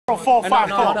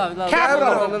454.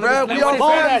 Capital, bro. We all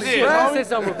family, bro. Let me say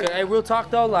something real quick. Hey, real talk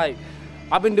though, like,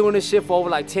 I've been doing this shit for over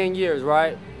like 10 years,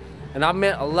 right? And I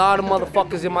met a lot of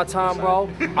motherfuckers in my time, bro.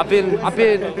 I've been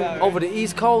over the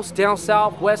East Coast, down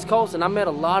South, West Coast, and I met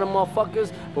a lot of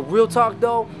motherfuckers. But real talk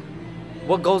though,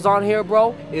 what goes on here,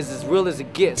 bro, is as real as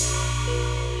it gets.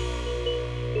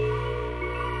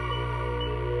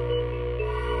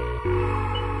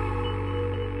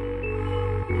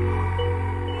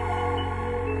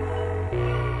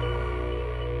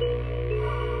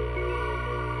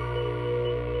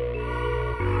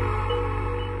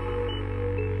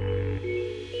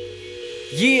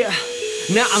 Yeah,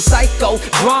 now I'm psycho,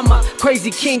 drama, crazy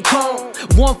King Kong.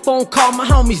 One phone call, my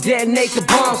homies detonate the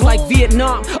bombs like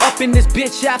Vietnam. Up in this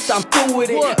bitch after I'm through with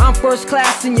it. I'm first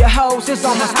class in your hoes, it's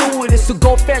on my stewardess. So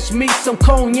go fetch me some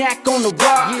cognac on the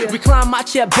rock. Recline my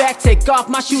chair back, take off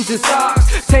my shoes and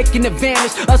socks. Taking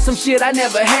advantage of some shit I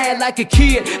never had. Like a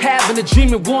kid, having a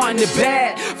dream and wanting it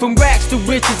bad. From racks to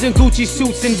riches and Gucci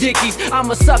suits and Dickies,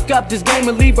 I'ma suck up this game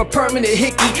and leave a permanent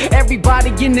hickey.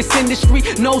 Everybody in this industry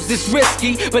knows it's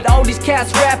risky, but all these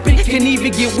cats rapping can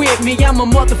even get with me. I'm a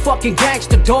motherfucking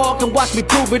gangster dog, and watch me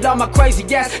prove it. All my crazy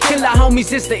ass killer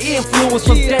homies, it's the influence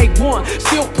from day one.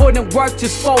 Still putting work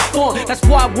just for fun. That's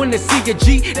why when they see a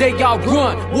G, they all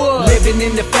run. Living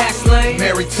in the fast lane,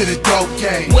 married to the dope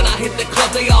game. When I hit the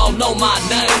club, they all know my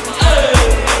name. Ay,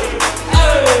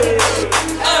 ay,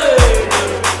 ay,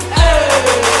 ay.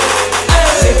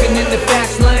 Living in the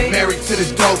fast lane, married to the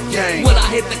dope game. When I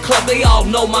hit the club, they all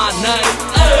know my name.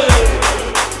 Ay,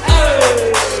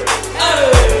 ay,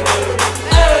 ay.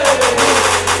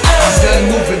 I'm done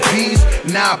moving peas,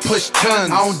 now I push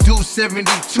tons. I don't do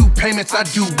 72 payments, I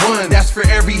do one. That's for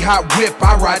every hot whip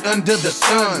I ride under the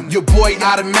sun. Your boy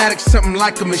automatic, something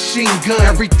like a machine gun.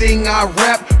 Everything I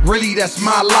rap, really that's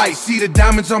my life. See the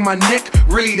diamonds on my neck,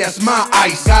 really that's my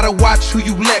ice. Gotta watch who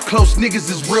you let close, niggas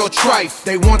is real trife.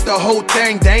 They want the whole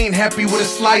thing, they ain't happy with a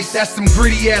slice. That's some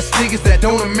gritty ass niggas that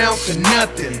don't amount to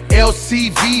nothing.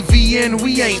 LCVVN,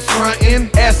 we ain't frontin'.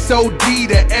 SOD,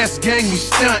 the S gang, we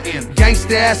stuntin'.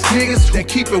 Gangsta ass niggas that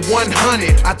keep it 100.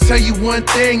 I tell you one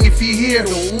thing, if you hear,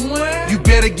 you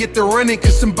better get the running,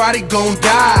 cause somebody gon'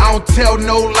 die. I don't tell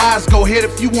no lies, go ahead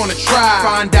if you wanna try.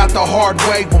 Find out the hard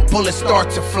way when bullets start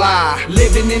to fly.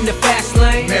 Living in the fast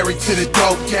lane, married to the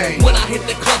dope game. When I hit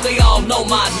the club, they all know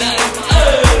my name.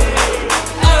 Ay,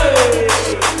 ay,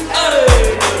 ay,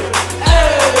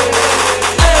 ay.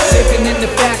 Living in the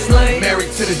fast lane,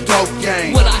 married to the dope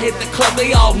game. When I hit the club,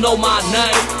 they all know my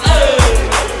name. Ay,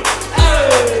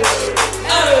 ay,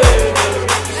 ay,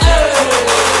 ay.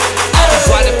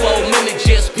 Riding for a minute,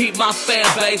 just peep my fan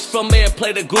base. From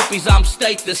airplay to groupies, I'm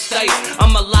state to state.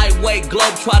 I'm a lightweight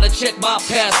globe, try to check my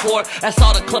passport. That's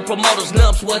all the club promoters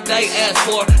nubs what they ask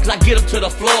for. Cause I get them to the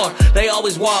floor, they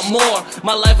always want more.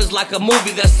 My life is like a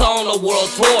movie that's on a world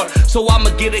tour. So I'ma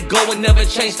get it going, never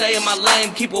change, stay in my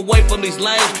lane. Keep away from these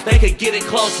lanes, they could get it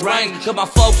close range. Cause my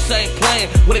folks ain't playing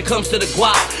when it comes to the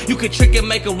guap. You can trick and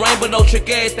make it rain, but no trick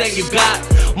everything you got.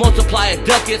 Multiply it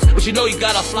ducats, but you know you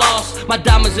gotta floss. My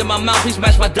diamonds in my mouth, he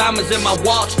smashed my diamonds in my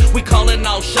watch. We callin'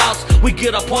 out shots, we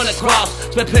get up on the cross.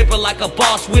 Spend paper like a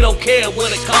boss, we don't care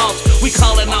what it costs. We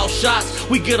callin' out shots,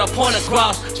 we get up on the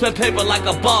cross. Spend paper like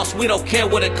a boss, we don't care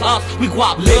what it costs. We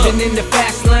guap living in the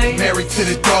fast lane, married to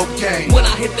the dope game. When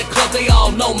I hit the club, they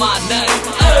all know my name.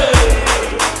 Ay,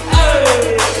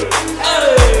 ay,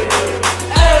 ay,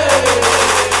 ay.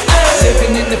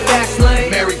 Living in the fast lane,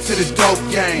 married to the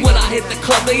dope game. When I hit the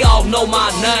club, they all know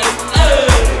my name. Ay,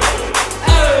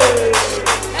 ay.